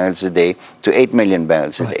 million barrels a day to 8 million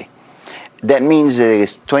barrels a day. That means there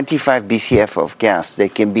is 25 BCF of gas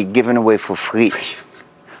that can be given away for free.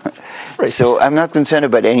 So I'm not concerned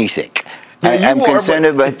about anything. I'm concerned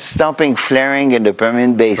about stopping flaring in the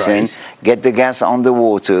Permian Basin, get the gas on the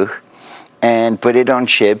water, and put it on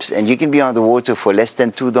ships, and you can be on the water for less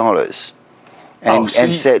than $2.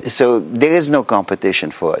 So there is no competition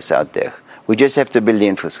for us out there. We just have to build the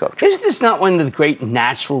infrastructure. Is this not one of the great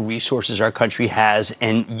natural resources our country has?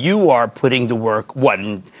 And you are putting to work what?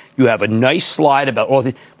 And you have a nice slide about all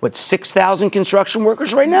the 6,000 construction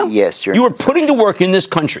workers right now? Yes, you are putting to work in this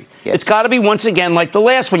country. Yes. It's got to be once again like the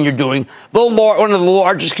last one you're doing, one of the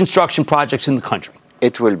largest construction projects in the country.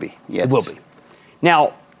 It will be. Yes, it will be.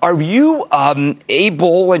 Now, are you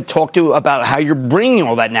able to talk about how you're bringing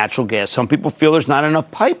all that natural gas? Some people feel there's not enough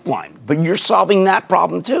pipeline, but you're solving that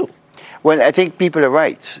problem too. Well, I think people are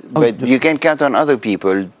right, but you can count on other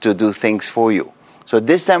people to do things for you. So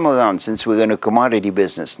this time around, since we're in a commodity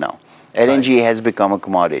business now, LNG has become a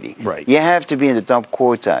commodity. Right. You have to be in the top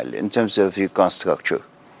quartile in terms of your cost structure.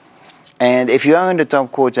 And if you are in the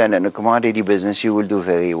top quartile in a commodity business, you will do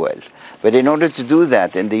very well. But in order to do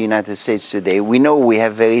that in the United States today, we know we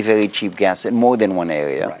have very, very cheap gas in more than one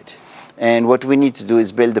area. Right. And what we need to do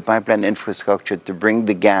is build the pipeline infrastructure to bring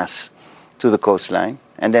the gas to the coastline,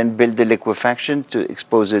 and then build the liquefaction to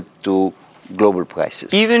expose it to global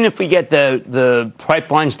prices. Even if we get the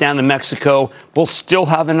pipelines down to Mexico, we'll still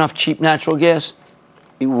have enough cheap natural gas?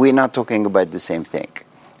 We're not talking about the same thing.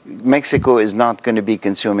 Mexico is not going to be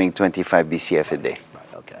consuming 25 BCF a day.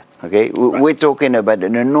 Okay, we're talking about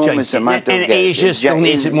an enormous amount of gas. And Asia still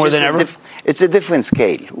needs it more than ever? It's a different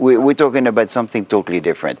scale. We're talking about something totally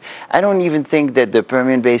different. I don't even think that the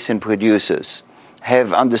Permian Basin producers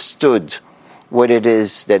have understood what it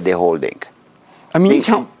is that they're holding. I mean,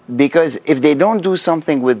 because if they don't do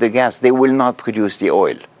something with the gas, they will not produce the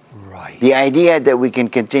oil. Right. The idea that we can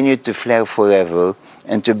continue to flare forever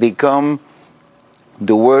and to become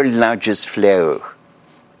the world's largest flarer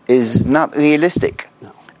is not realistic.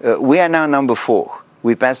 No. We are now number 4.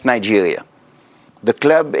 We passed Nigeria. The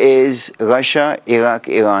club is Russia, Iraq,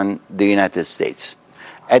 Iran, the United States.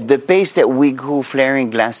 At the pace that we grew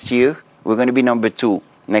flaring last year, we're going to be number 2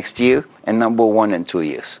 next year and number 1 in 2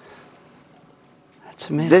 years. That's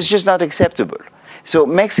amazing. That's just not acceptable. So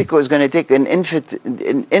Mexico is going to take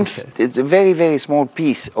it's a very, very small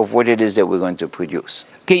piece of what it is that we're going to produce.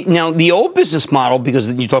 Okay, now the old business model,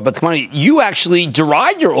 because you talk about the commodity, you actually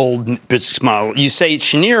deride your old business model. You say,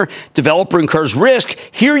 Cheniere, developer incurs risk.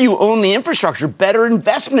 Here you own the infrastructure. Better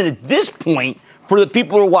investment at this point for the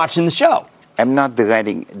people who are watching the show. I'm not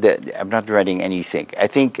deriding anything. I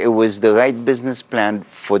think it was the right business plan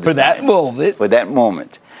for that moment. For that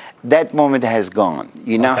moment. That moment has gone.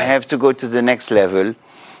 You now have to go to the next level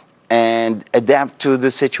and adapt to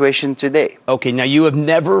the situation today. Okay, now you have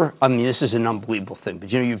never, I mean, this is an unbelievable thing,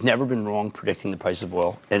 but you've never been wrong predicting the price of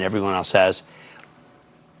oil, and everyone else has.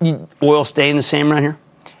 Oil staying the same around here?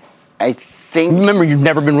 I think... Remember, you've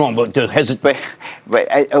never been wrong, but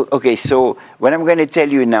okay, so what I'm going to tell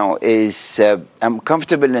you now is I'm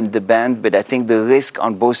comfortable in the band, but I think the risk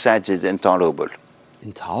on both sides is intolerable.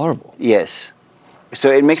 Intolerable? Yes. So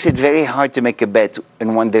it makes it very hard to make a bet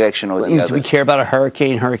in one direction or the other. Do we care about a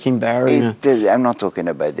Hurricane Barry? I'm not talking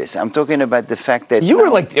about this. I'm talking about the fact that... You were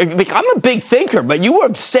like, I'm a big thinker, but you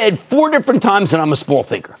have said 4 different times that I'm a small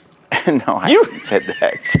thinker. No, I haven't said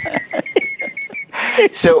that.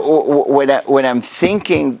 So what I'm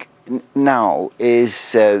thinking now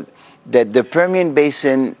is that the Permian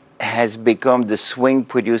Basin has become the swing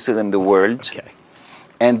producer in the world. Okay.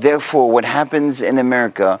 And therefore, what happens in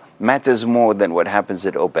America matters more than what happens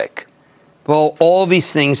at OPEC. Well, all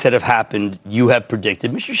these things that have happened, you have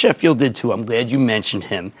predicted. Mr. Sheffield did too. I'm glad you mentioned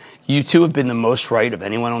him. You two have been the most right of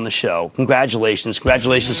anyone on the show. Congratulations.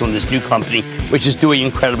 Congratulations on this new company, which is doing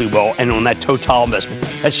incredibly well, and on that Total investment.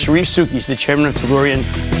 That's Sharif Suki, the chairman of Tellurian.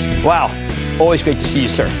 Wow. Always great to see you,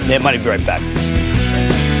 sir. Mad Money, be right back.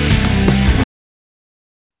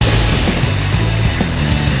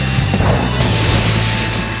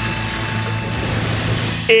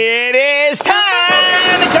 It is time!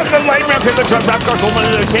 It's up to the light round. People talk about course.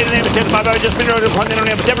 Say the name of the just been on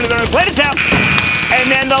the play this out. And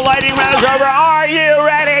then the lightning round is over. Are you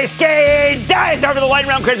ready? Ski dive over the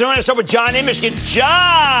lightning round. We're going to start with John in Michigan.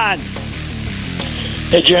 John!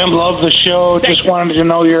 Hey, Jim. Love the show. Just wanted to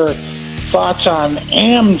know your thoughts on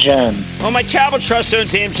Amgen. Well, my Travel Trust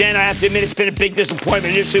owns Amgen. I have to admit it's been a big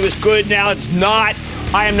disappointment. Initially it was good. Now it's not.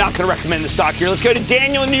 I am not going to recommend the stock here. Let's go to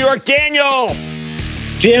Daniel in New York. Daniel!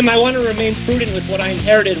 Jim, I want to remain prudent with what I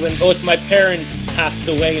inherited when both my parents passed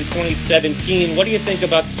away in 2017. What do you think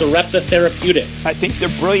about Sarepta Therapeutics? I think they're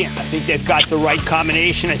brilliant. I think they've got the right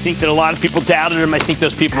combination. I think that a lot of people doubted them. I think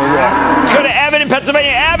those people are wrong. Let's go to Evan in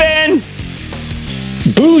Pennsylvania. Evan!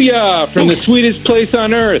 Booyah! From the sweetest place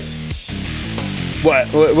on earth. What?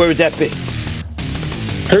 Where would that be?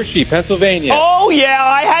 Hershey, Pennsylvania. Oh, yeah.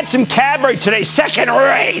 I had some Cadbury today. Second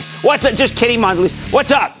rate. What's up? Just kidding, Mondelez.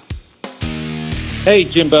 What's up? Hey,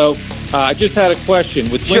 Jimbo. I just had a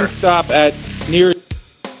question. With Wingstop at near...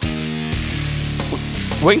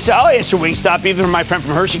 Wingstop, I'll answer Wingstop, even when my friend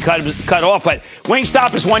from Hershey cut off. But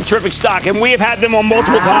Wingstop is one terrific stock, and we have had them on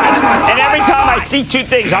multiple times. And every time I see two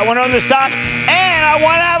things. I want to own the stock, and I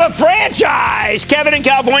want to have a franchise. Kevin in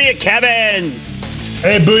California. Kevin.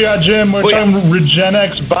 Hey, Booyah, Jim. We're talking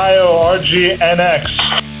Regenex Bio, RGNX.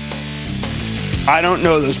 I don't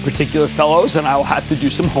know those particular fellows, and I will have to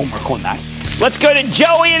do some homework on that. Let's go to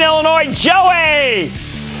Joey in Illinois. Joey!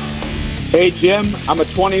 Hey, Jim. I'm a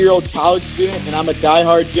 20-year-old college student, and I'm a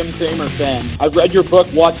diehard Jim Cramer fan. I've read your book,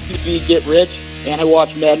 Watch TV, Get Rich, and I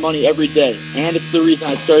watch Mad Money every day. And it's the reason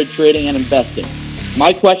I started trading and investing.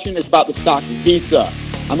 My question is about the stock Visa.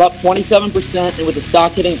 I'm up 27%, and with the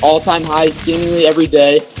stock hitting all-time highs seemingly every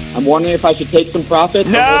day, I'm wondering if I should take some profit.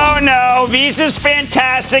 No. Visa's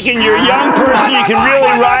fantastic, and you're a young person. You can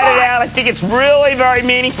really ride it out. I think it's really very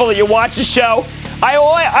meaningful that you watch the show. I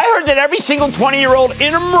heard that every single 20-year-old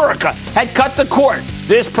in America had cut the cord.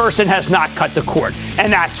 This person has not cut the cord,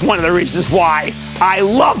 and that's one of the reasons why I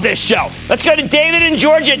love this show. Let's go to David in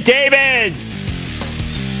Georgia. David!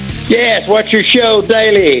 Yes, what's your show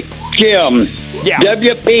daily, Jim? Yeah.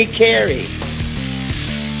 WP Carey.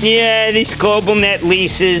 Yeah, these global net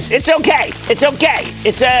leases. It's okay. It's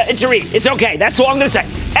a read. It's okay. That's all I'm going to say.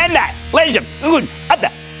 And that, ladies and gentlemen, at the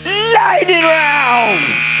lightning round.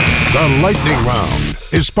 The lightning round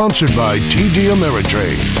is sponsored by TD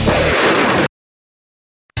Ameritrade.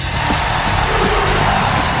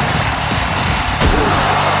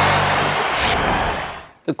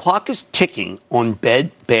 The clock is ticking on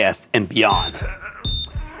Bed Bath & Beyond.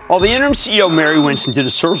 While the interim CEO, Mary Winston, did a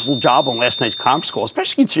serviceable job on last night's conference call,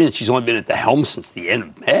 especially considering that she's only been at the helm since the end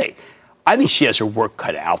of May, I think she has her work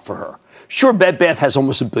cut out for her. Sure, Bed Bath has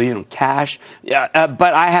almost $1 billion in cash, but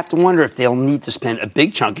I have to wonder if they'll need to spend a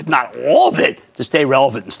big chunk, if not all of it, to stay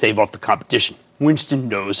relevant and stave off the competition. Winston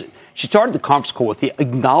knows it. She started the conference call with the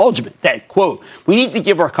acknowledgement that, quote, we need to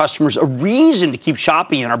give our customers a reason to keep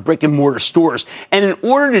shopping in our brick and mortar stores. And in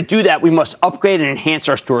order to do that, we must upgrade and enhance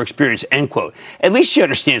our store experience, end quote. At least she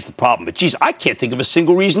understands the problem. But geez, I can't think of a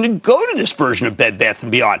single reason to go to this version of Bed Bath &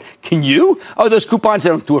 Beyond. Can you? Oh, those coupons, they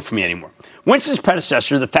don't do it for me anymore. Winston's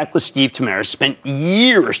predecessor, the feckless Steve Tamaris, spent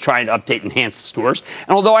years trying to update and enhance the stores.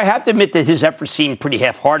 And although I have to admit that his efforts seemed pretty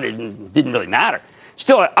half-hearted and didn't really matter,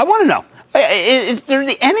 still, I want to know, is there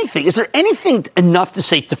anything enough to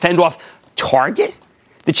say to fend off Target?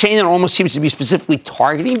 The chain that almost seems to be specifically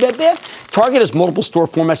targeting Bed Bath? Target has multiple store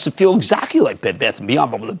formats that feel exactly like Bed Bath &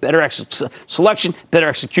 Beyond, but with a better selection, better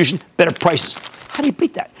execution, better prices. How do you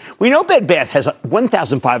beat that? We know Bed Bath has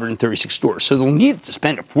 1,536 stores, so they'll need to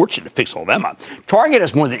spend a fortune to fix all them up. Target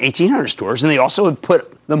has more than 1,800 stores, and they also have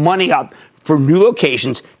put the money up for new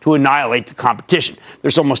locations to annihilate the competition.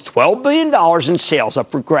 There's almost $12 billion in sales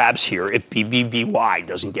up for grabs here if BBBY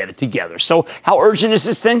doesn't get it together. So how urgent is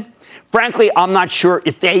this thing? Frankly, I'm not sure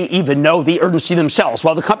if they even know the urgency themselves.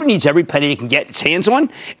 While the company needs every penny it can get its hands on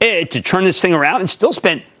to turn this thing around, and still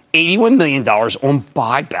spent $81 million on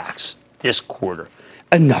buybacks this quarter.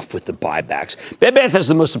 Enough with the buybacks. Bed Bath has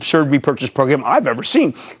the most absurd repurchase program I've ever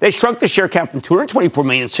seen. They shrunk the share count from 224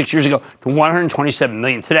 million 6 years ago to 127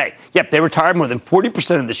 million today. Yep, they retired more than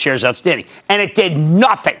 40% of the shares outstanding, and it did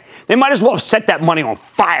nothing. They might as well have set that money on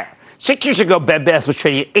fire. 6 years ago, Bed Bath was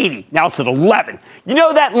trading at 80. Now it's at 11. You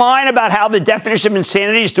know that line about how the definition of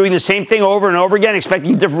insanity is doing the same thing over and over again,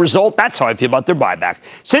 expecting a different result? That's how I feel about their buyback.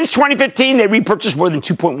 Since 2015, they repurchased more than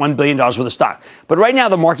 $2.1 billion worth of stock. But right now,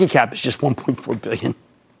 the market cap is just $1.4 billion.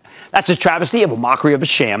 That's a travesty of a mockery of a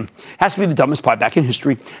sham. Has to be the dumbest buyback in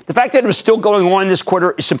history. The fact that it was still going on this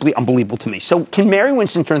quarter is simply unbelievable to me. So can Mary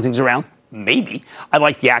Winston turn things around? Maybe. I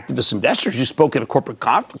like the activist investors who spoke at a corporate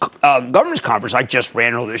governance conference I just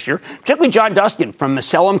ran earlier this year, particularly John Duskin from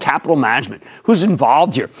Macellum Capital Management, who's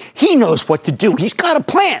involved here. He knows what to do. He's got a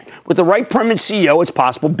plan. With the right permanent CEO, it's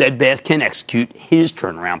possible Bed Bath can execute his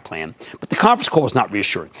turnaround plan. But the conference call was not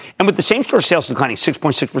reassuring. And with the same-store sales declining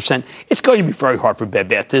 6.6%, it's going to be very hard for Bed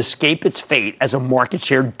Bath to escape its fate as a market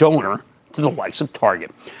share donor to the likes of Target.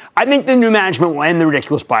 I think the new management will end the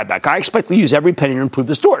ridiculous buyback. I expect to use every penny to improve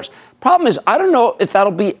the stores. Problem is, I don't know if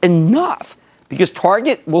that'll be enough because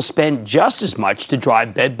Target will spend just as much to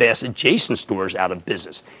drive Bed Bath's adjacent stores out of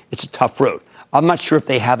business. It's a tough road. I'm not sure if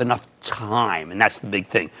they have enough time, and that's the big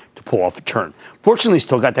thing, to pull off a turn. Fortunately,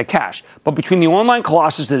 still got that cash. But between the online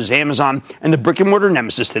colossus that is Amazon and the brick-and-mortar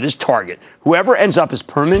nemesis that is Target, whoever ends up as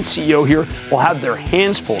permanent CEO here will have their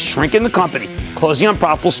hands full shrinking the company, closing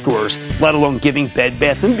unprofitable stores, let alone giving Bed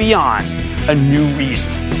Bath & Beyond a new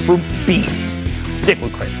reason for being. Stick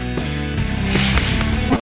with Cramer.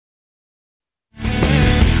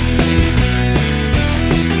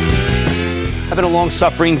 I've been a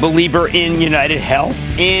long-suffering believer in United Health,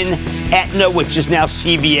 in Aetna, which is now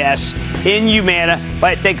CVS, in Humana,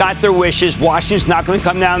 but they got their wishes. Washington's not going to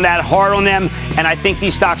come down that hard on them, and I think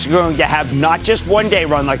these stocks are going to have not just one day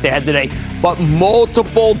run like they had today, but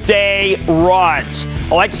multiple day runs.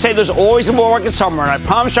 I like to say there's always a bull market somewhere, and I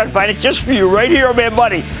promise I'll find it just for you right here, man,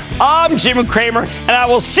 buddy. I'm Jim Cramer, and I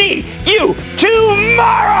will see you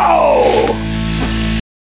tomorrow!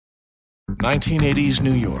 1980s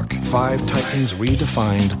New York. 5 titans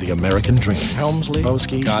redefined the American dream. Helmsley,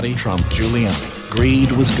 Boesky, Gotti, Trump, Giuliani.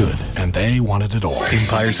 Greed was good, and they wanted it all.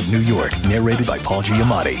 Empires of New York, narrated by Paul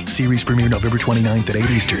Giamatti. Series premiere November 29th at 8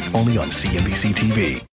 Eastern, only on CNBC TV.